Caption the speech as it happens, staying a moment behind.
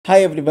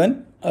Hi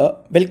everyone,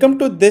 welcome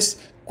to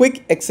this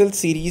quick Excel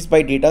series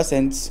by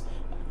DataSense.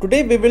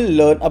 Today we will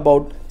learn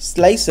about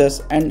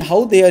slicers and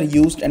how they are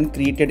used and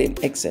created in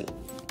Excel.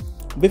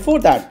 Before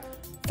that,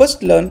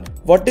 first learn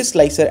what is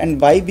slicer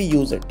and why we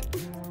use it.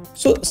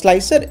 So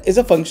slicer is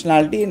a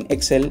functionality in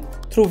Excel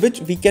through which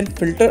we can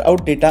filter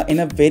out data in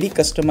a very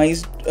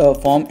customized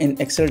form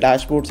in Excel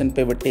dashboards and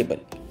pivot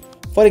table.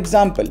 For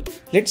example,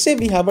 let's say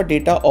we have a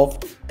data of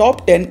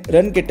top 10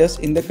 run getters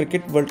in the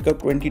Cricket World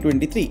Cup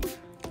 2023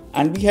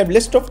 and we have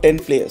list of 10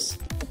 players.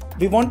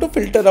 We want to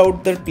filter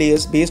out the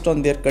players based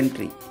on their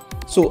country.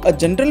 So a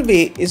general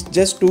way is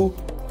just to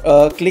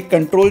click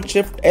Ctrl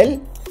Shift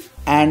L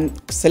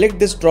and select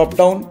this drop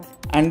down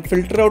and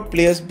filter out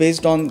players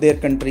based on their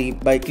country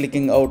by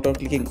clicking out or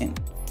clicking in.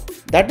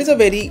 That is a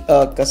very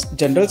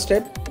general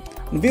step.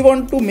 We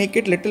want to make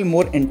it little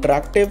more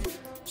interactive.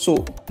 So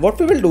what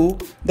we will do,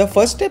 the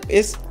first step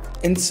is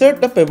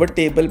insert the pivot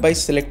table by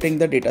selecting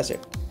the dataset.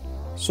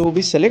 So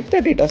we select the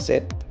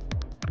dataset.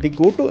 We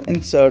go to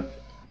insert,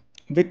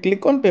 we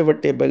click on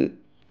pivot table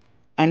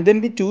and then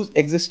we choose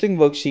existing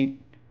worksheet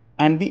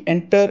and we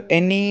enter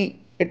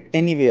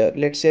anywhere.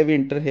 Let's say we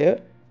enter here.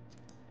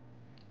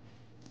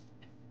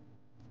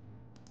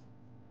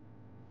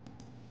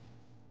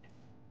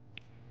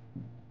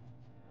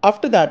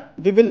 After that,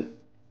 we will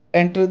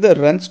enter the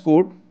runs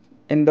code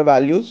in the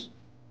values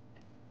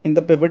in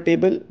the pivot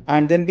table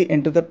and then we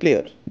enter the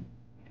player.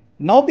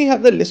 Now we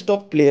have the list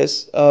of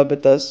players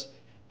with us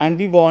and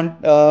we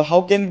want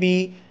how can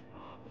we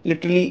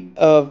literally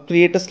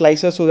create a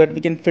slicer so that we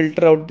can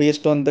filter out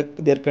based on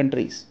their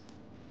countries.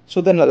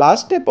 So the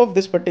last step of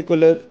this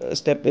particular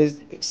step is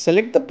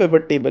select the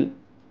pivot table,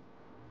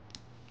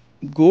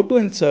 go to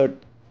insert,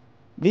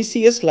 we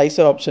see a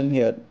slicer option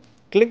here.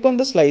 Click on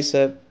the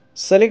slicer,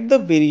 select the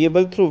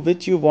variable through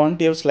which you want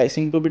your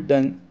slicing to be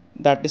done,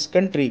 that is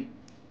country,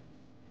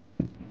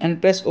 and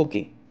press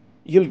OK.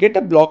 You'll get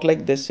a block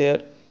like this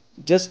here.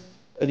 Just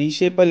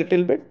reshape a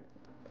little bit.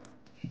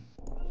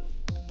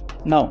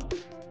 Now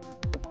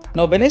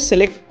when I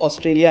select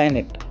Australia in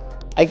it,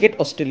 I get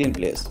Australian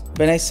players.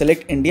 When I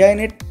select India in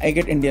it, I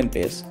get Indian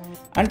players.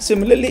 And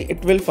similarly,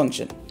 it will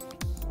function.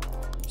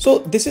 So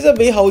this is a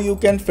way how you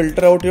can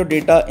filter out your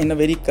data in a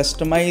very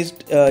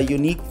customized,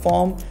 unique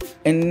form.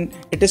 And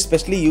it is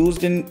specially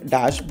used in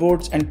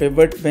dashboards and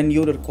pivot when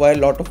you require a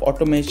lot of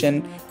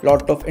automation,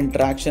 lot of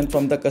interaction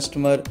from the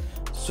customer.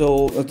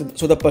 So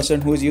the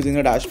person who is using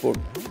the dashboard.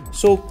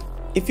 So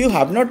if you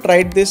have not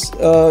tried this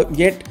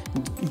yet,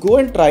 go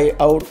and try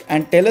out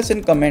and tell us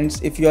in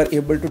comments if you are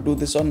able to do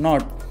this or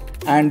not.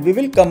 And we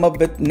will come up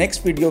with next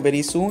video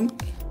very soon.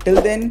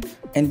 Till then,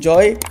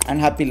 enjoy and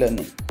happy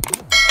learning.